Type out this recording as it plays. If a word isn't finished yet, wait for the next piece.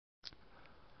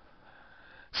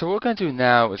So what we're going to do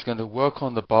now is going to work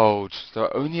on the bulge so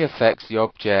it only affects the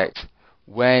object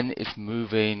when it's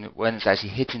moving, when it's actually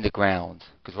hitting the ground.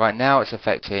 Because right now it's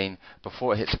affecting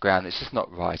before it hits the ground. It's just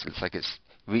not right. It's like it's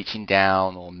reaching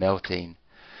down or melting.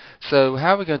 So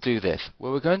how are we going to do this?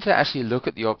 Well, we're going to actually look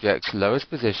at the object's lowest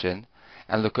position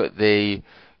and look at the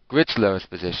grid's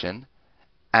lowest position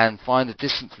and find the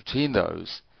distance between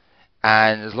those.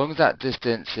 And as long as that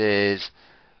distance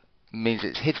means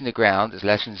it's hitting the ground, it's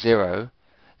less than 0,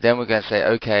 then we're going to say,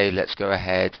 okay, let's go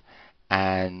ahead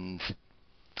and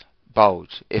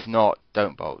bulge. If not,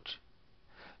 don't bulge.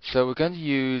 So we're going to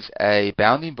use a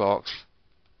bounding box.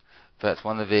 That's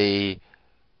one of the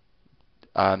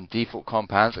default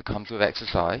compounds that comes with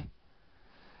XSI.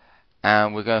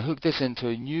 And we're going to hook this into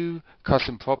a new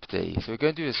custom property. So we're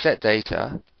going to do a set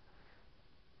data.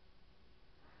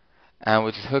 And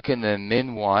we're just hooking the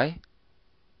min y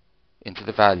into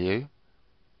the value.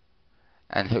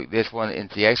 And hook this one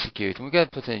into the execute. And we're going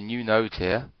to put in a new node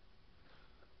here.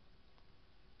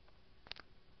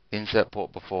 Insert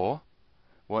port before.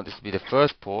 We want this to be the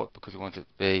first port because we want it to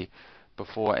be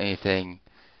before anything.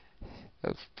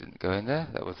 That didn't go in there.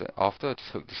 That was it after.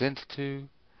 Just hook this into 2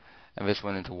 and this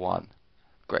one into 1.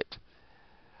 Great.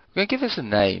 We're going to give this a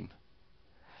name.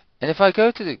 And if I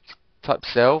go to the type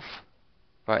self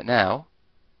right now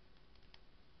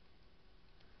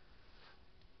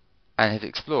and hit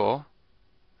explore,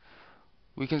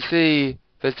 we can see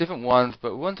there's different ones,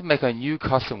 but we want to make a new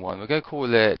custom one. We're going to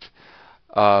call it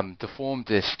Deform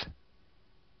dist.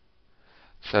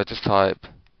 So just type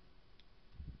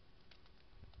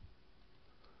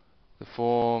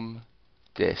Deform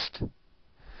dist.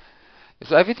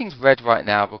 So everything's red right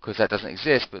now because that doesn't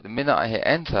exist, but the minute I hit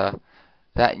enter,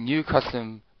 that new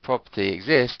custom property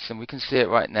exists, and we can see it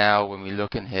right now when we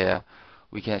look in here.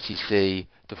 We can actually see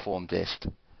Deform dist.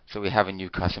 So we have a new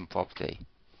custom property.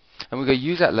 And we're going to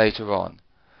use that later on.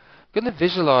 We're going to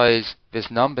visualize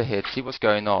this number here to see what's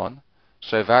going on,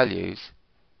 show values,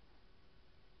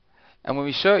 and when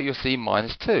we show it you'll see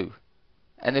 -2.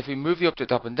 And if we move the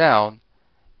object up and down,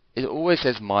 it always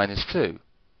says -2.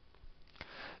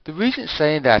 The reason it's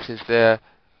saying that is the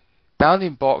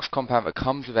bounding box compound that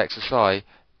comes with XSI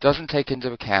doesn't take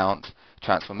into account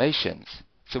transformations.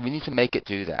 So we need to make it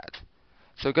do that.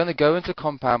 So we're going to go into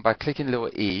compound by clicking the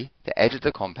little E to edit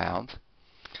the compound.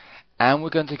 And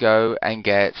we're going to go and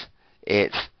get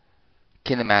its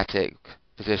kinematic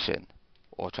position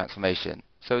or transformation.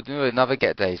 So we'll do another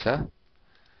get data.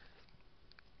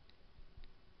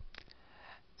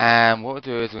 And what we'll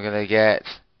do is we're going to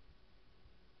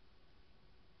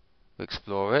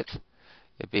explore it.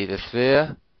 It'll be the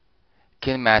sphere,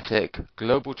 kinematic,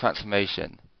 global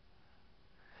transformation.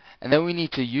 And then we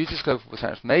need to use this global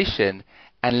transformation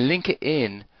and link it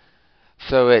in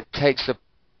so it takes the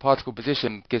particle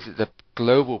position, gives it the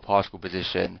global particle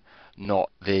position, not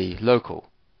the local.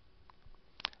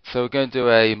 So we're going to do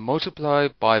a multiply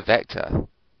by vector.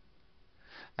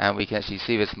 And we can actually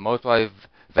see this multiply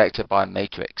vector by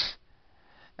matrix.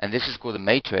 And this is called a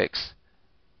matrix.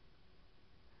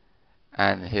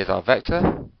 And here's our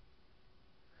vector.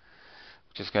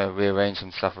 Just going to rearrange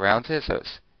some stuff around here so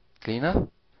it's cleaner.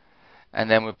 And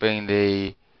then we'll bring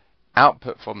the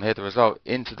output from here, the result,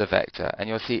 into the vector. And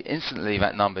you'll see instantly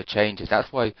that number changes.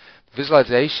 That's why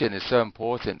visualization is so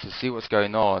important, to see what's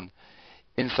going on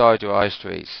inside your ice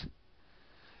trees.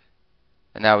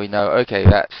 And now we know, okay,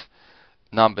 that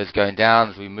number's going down.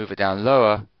 As we move it down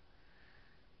lower,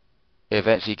 it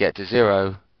eventually get to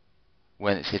 0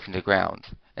 when it's hitting the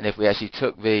ground. And if we actually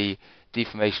took the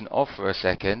deformation off for a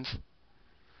second,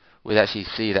 we'd actually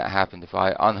see that happen. If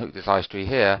I unhook this ice tree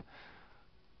here,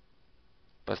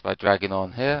 just by dragging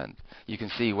on here, and you can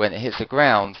see when it hits the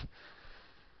ground,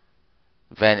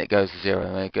 then it goes to 0.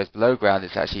 And when it goes below ground,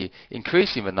 it's actually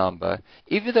increasing the number,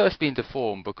 even though it's been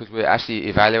deformed, because we're actually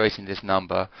evaluating this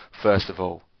number first of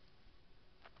all.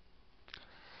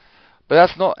 But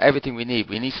that's not everything we need.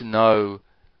 We need to know,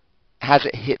 has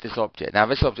it hit this object? Now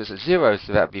this object's at 0,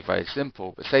 so that would be very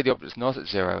simple, but say the object's not at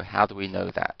 0, how do we know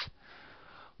that?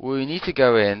 Well, we need to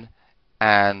go in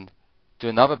and do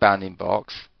another bounding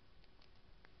box,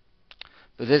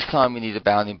 but this time we need a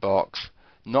bounding box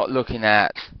not looking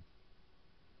at,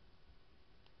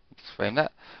 let's frame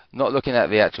that, not looking at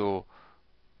the actual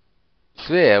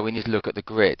sphere. We need to look at the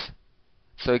grid.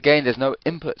 So again, there's no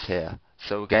inputs here.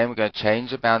 So again, we're going to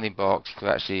change the bounding box to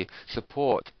actually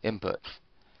support inputs.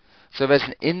 So there's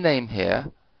an in name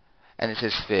here, and it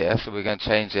says sphere, so we're going to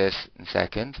change this in a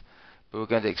second. But we're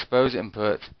going to expose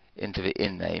input into the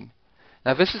in name.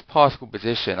 Now this is particle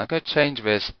position. I'm going to change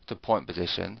this to point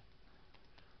position.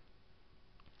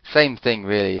 Same thing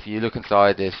really. If you look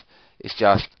inside this, it's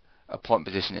just a point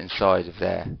position inside of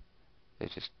there.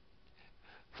 It's just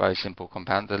very simple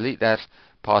compound. Delete that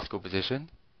particle position.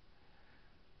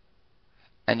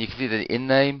 And you can see the in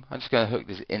name. I'm just going to hook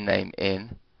this in name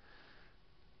in.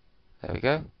 There we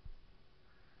go.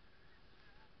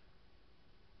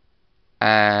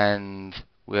 And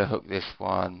we'll hook this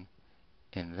one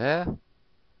in there.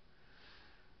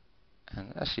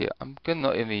 And actually, I'm going to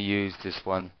not even use this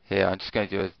one here. I'm just going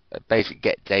to do a basic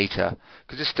get data,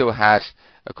 because it still has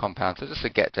a compound. So just a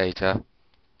get data.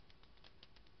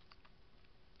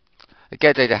 The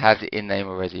get data has the in name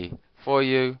already for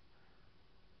you.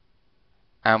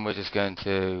 And we're just going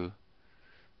to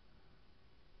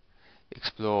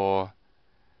explore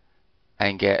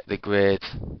and get the grid,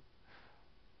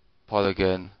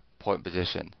 polygon, point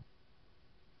position.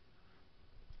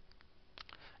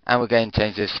 And we're going to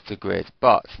change this to grid.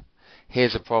 But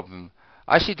here's a problem.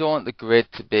 I actually don't want the grid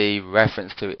to be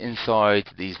referenced to inside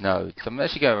these nodes. So I'm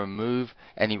actually going to remove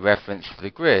any reference to the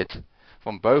grid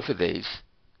from both of these.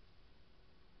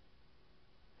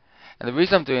 And the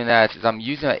reason I'm doing that is I'm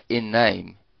using an in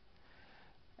name.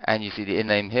 And you see the in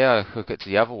name here, I hook it to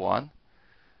the other one.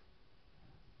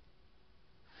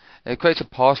 And it creates a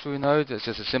pass-through node. It's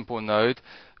just a simple node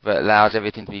that allows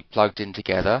everything to be plugged in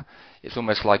together. It's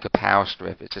almost like a power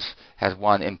strip. It just has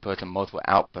one input and multiple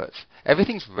outputs.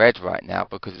 Everything's red right now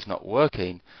because it's not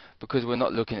working, because we're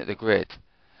not looking at the grid.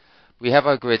 We have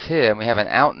our grid here and we have an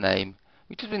out name.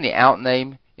 We just bring the out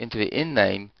name into the in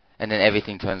name and then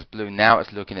everything turns blue. Now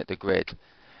it's looking at the grid.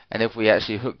 And if we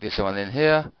actually hook this one in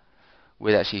here,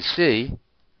 we'd actually see,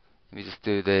 let me just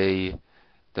do the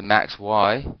max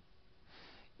Y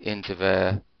into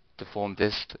the deform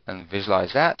dist and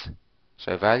visualize that,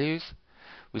 show values.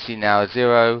 We see now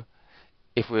 0.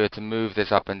 If we were to move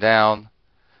this up and down,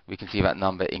 we can see that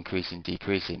number increasing,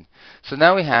 decreasing. So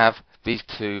now we have these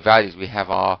two values. We have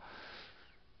our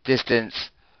distance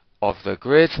of the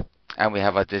grid and we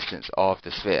have our distance of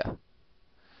the sphere.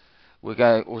 We're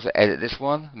going to also edit this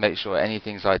one, make sure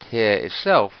anything inside here is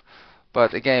self.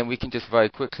 But again, we can just very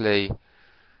quickly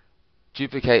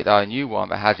duplicate our new one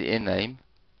that has the in name.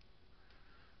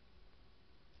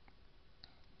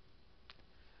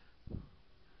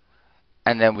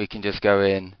 And then we can just go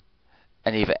in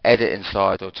and either edit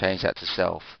inside or change that to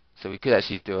self. So we could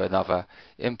actually do another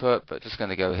input, but just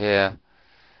going to go here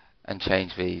and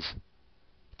change these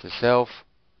to self.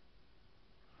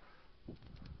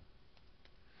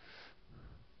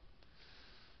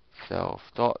 Self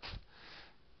dot.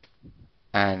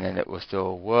 And then it will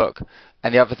still work.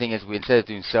 And the other thing is, instead of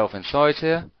doing self inside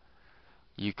here,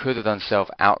 you could have done self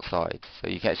outside. So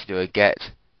you can actually do a get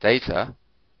data.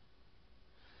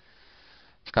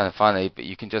 It's kind of funny, but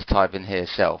you can just type in here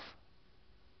self.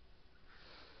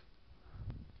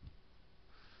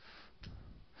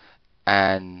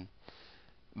 And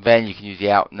then you can use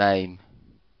the out name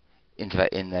into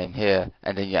that in name here,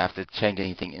 and then you have to change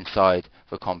anything inside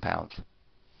the compound.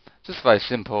 Just a very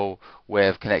simple way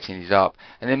of connecting these up,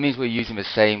 and it means we're using the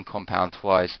same compound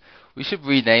twice. We should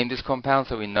rename this compound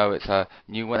so we know it's a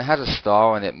new one. It has a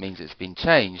star on it, means it's been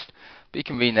changed, but you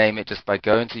can rename it just by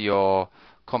going to your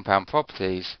compound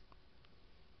properties.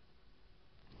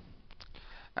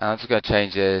 And I'm just going to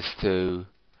change this to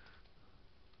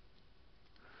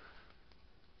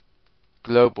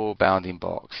global bounding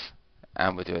box,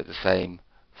 and we'll do it the same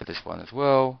for this one as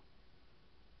well.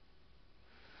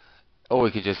 Or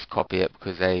we could just copy it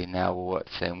because they now will work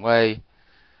the same way.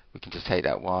 We can just take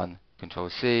that one, Control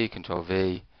C, Control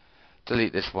V,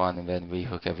 delete this one, and then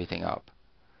rehook everything up.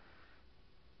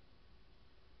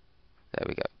 There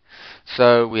we go.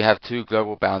 So we have two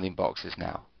global bounding boxes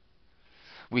now.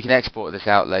 We can export this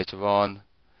out later on,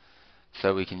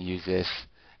 so we can use this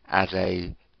as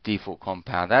a default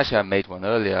compound. Actually, I made one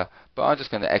earlier, but I'm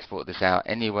just going to export this out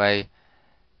anyway.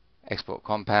 Export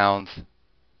compound.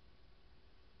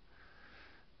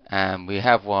 And we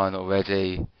have one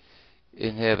already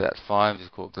in here, but that's fine.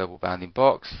 Just call it global bounding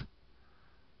box.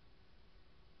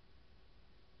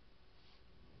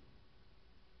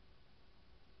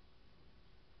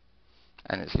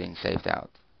 And it's being saved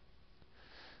out.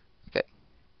 Okay.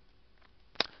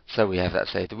 So we have that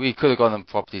saved. We could have gone on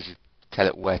properties to tell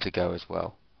it where to go as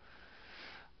well.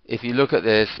 If you look at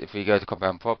this, if we go to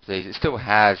compound properties, it still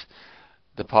has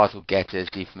the particle getters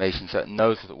deformation, so it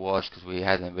knows what it was because we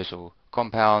had an original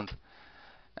compound.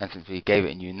 And since we gave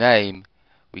it a new name,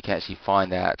 we can actually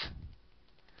find that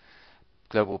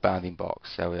global bounding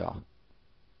box. There we are.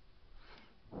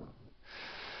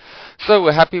 So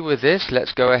we're happy with this.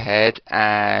 Let's go ahead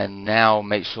and now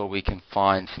make sure we can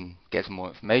get some more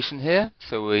information here.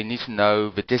 So we need to know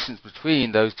the distance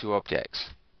between those two objects.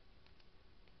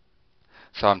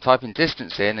 So I'm typing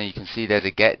distance in, and you can see there's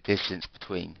a get distance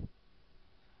between.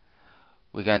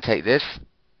 We're going to take this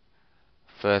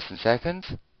first and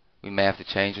second. We may have to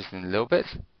change this in a little bit.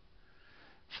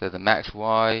 So the max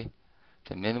y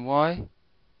to min y.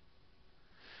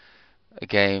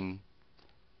 Again,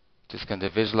 just going to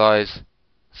visualize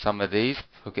some of these,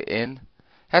 hook it in. It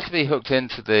has to be hooked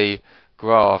into the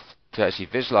graph to actually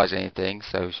visualize anything,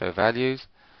 so show values.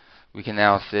 We can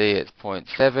now see it's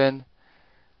 0.7.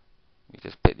 We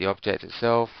just pick the object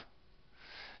itself.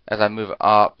 As I move it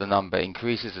up, the number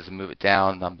increases. As I move it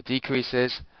down, the number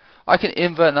decreases. I can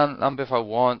invert the number if I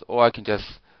want, or I can just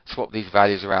swap these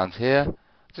values around here. I'm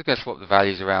just going to swap the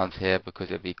values around here because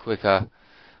it'll be quicker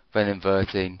than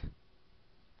inverting.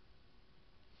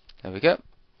 There we go.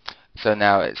 So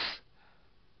now it's,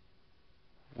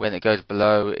 when it goes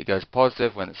below, it goes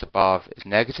positive. When it's above, it's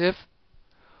negative.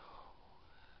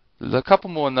 There's a couple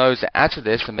more nodes to add to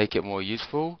this to make it more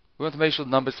useful. We want to make sure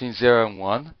the numbers between 0 and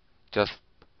 1, just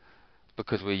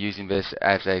because we're using this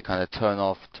as a kind of turn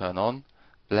off, turn on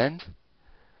blend.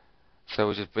 So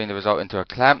we'll just bring the result into a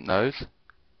clamp node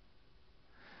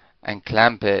and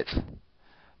clamp it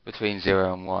between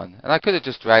 0 and 1. And I could have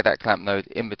just dragged that clamp node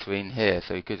in between here.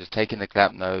 So you could have just taken the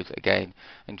clamp node again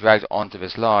and dragged it onto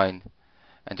this line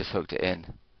and just hooked it in.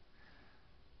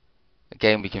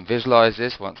 Again, we can visualize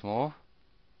this once more.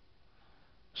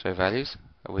 Show values.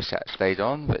 I wish that stayed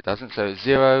on, but it doesn't. So it's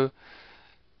 0.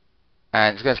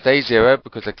 And it's going to stay 0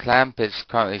 because the clamp is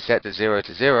currently set to 0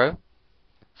 to 0.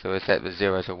 So we're set with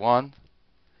 0 to 1.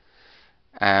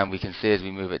 And we can see as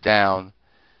we move it down,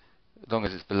 as long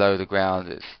as it's below the ground,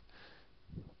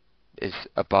 it's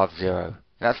above 0. And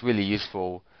that's really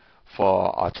useful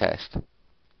for our test.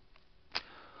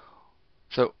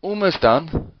 So almost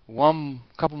done.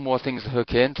 Couple more things to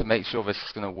hook in to make sure this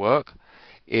is going to work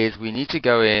is we need to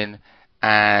go in,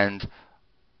 and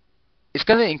it's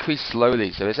going to increase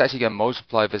slowly. So it's actually going to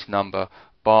multiply this number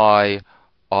by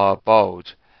our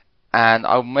bulge. And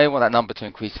I may want that number to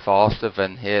increase faster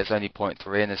than here. It's only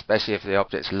 0.3, and especially if the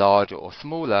object's larger or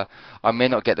smaller, I may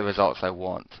not get the results I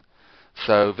want.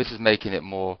 So this is making it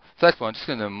more flexible. I'm just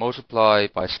going to multiply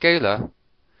by scalar,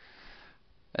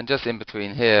 and just in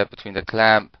between here, between the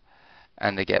clamp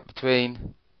and the get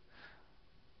between,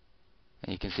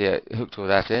 and you can see it hooked all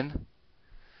that in.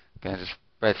 Going to just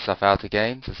spread stuff out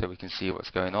again so we can see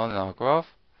what's going on in our graph.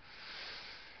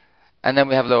 And then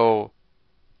we have a little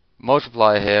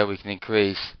multiplier here we can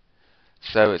increase,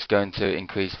 so it's going to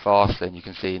increase faster, and you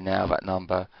can see now that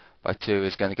number by 2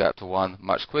 is going to go up to 1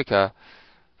 much quicker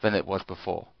than it was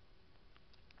before.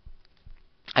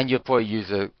 And you'll probably use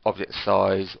the object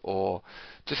size or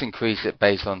just increase it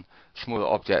based on smaller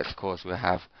objects. Of course, we'll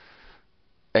have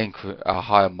a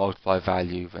higher multiply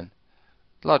value than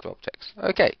larger objects.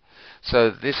 Okay,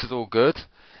 so this is all good.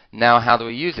 Now how do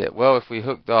we use it? Well, if we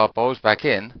hooked our bulge back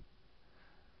in,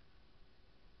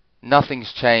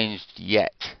 nothing's changed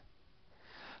yet.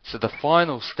 So the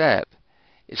final step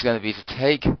is going to be to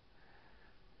take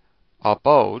our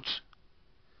bulge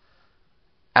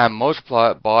and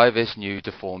multiply it by this new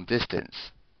deformed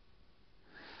distance.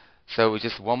 So we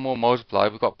just one more multiply.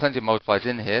 We've got plenty of multipliers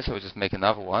in here, so we'll just make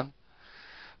another one.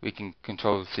 We can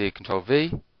Control C, Control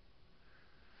V.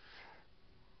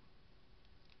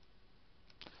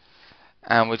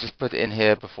 And we'll just put it in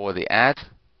here before the add.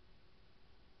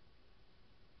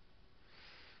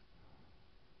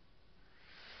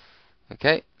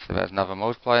 Okay, so that's another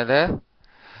multiplier there.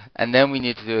 And then we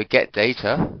need to do a get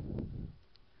data,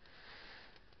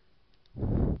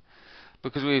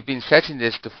 because we've been setting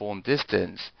this deformed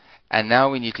distance, and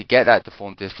now we need to get that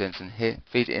deformed distance and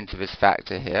feed it into this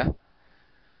factor here.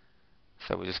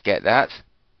 So we'll just get that.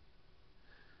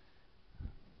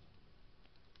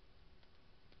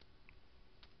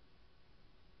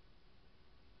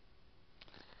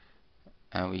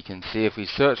 And we can see if we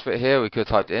search for it here, we could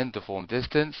have typed in deformed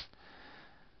distance.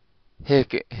 Here,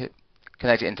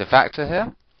 connect it into factor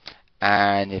here.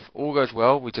 And if all goes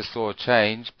well, we just saw a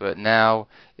change, but now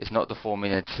it's not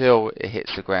deforming until it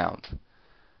hits the ground.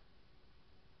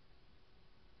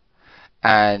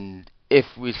 And if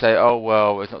we say, oh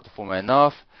well, it's not deforming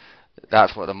enough,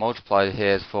 that's what the multiplier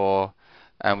here is for,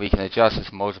 and we can adjust this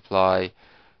multiply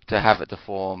to have it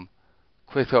deform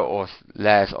quicker or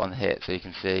less on hit. So you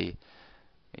can see,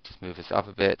 let me just move this up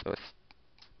a bit.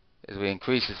 As we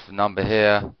increase this number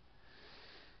here,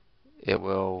 it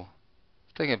will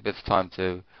take a bit of time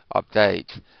to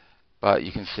update, but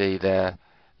you can see there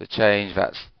the change.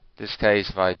 That's this case.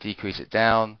 If I decrease it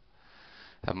down,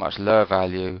 have a much lower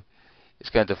value, it's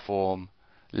going to deform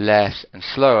less and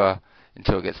slower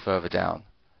until it gets further down.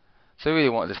 So we really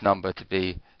want this number to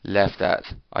be left at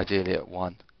ideally at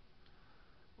 1.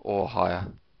 or higher.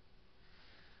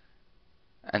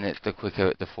 And it's the quicker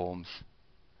it deforms.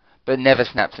 But it never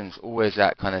snaps in. It's always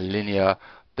that kind of linear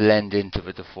blend into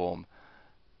the deform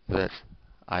that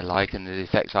I like and the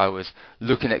effects I was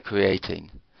looking at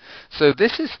creating. So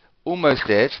this is almost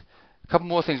it. A couple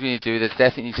more things we need to do. There's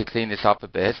definitely need to clean this up a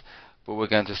bit, but we're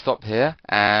going to stop here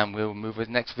and we'll move with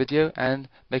the next video and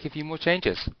make a few more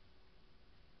changes.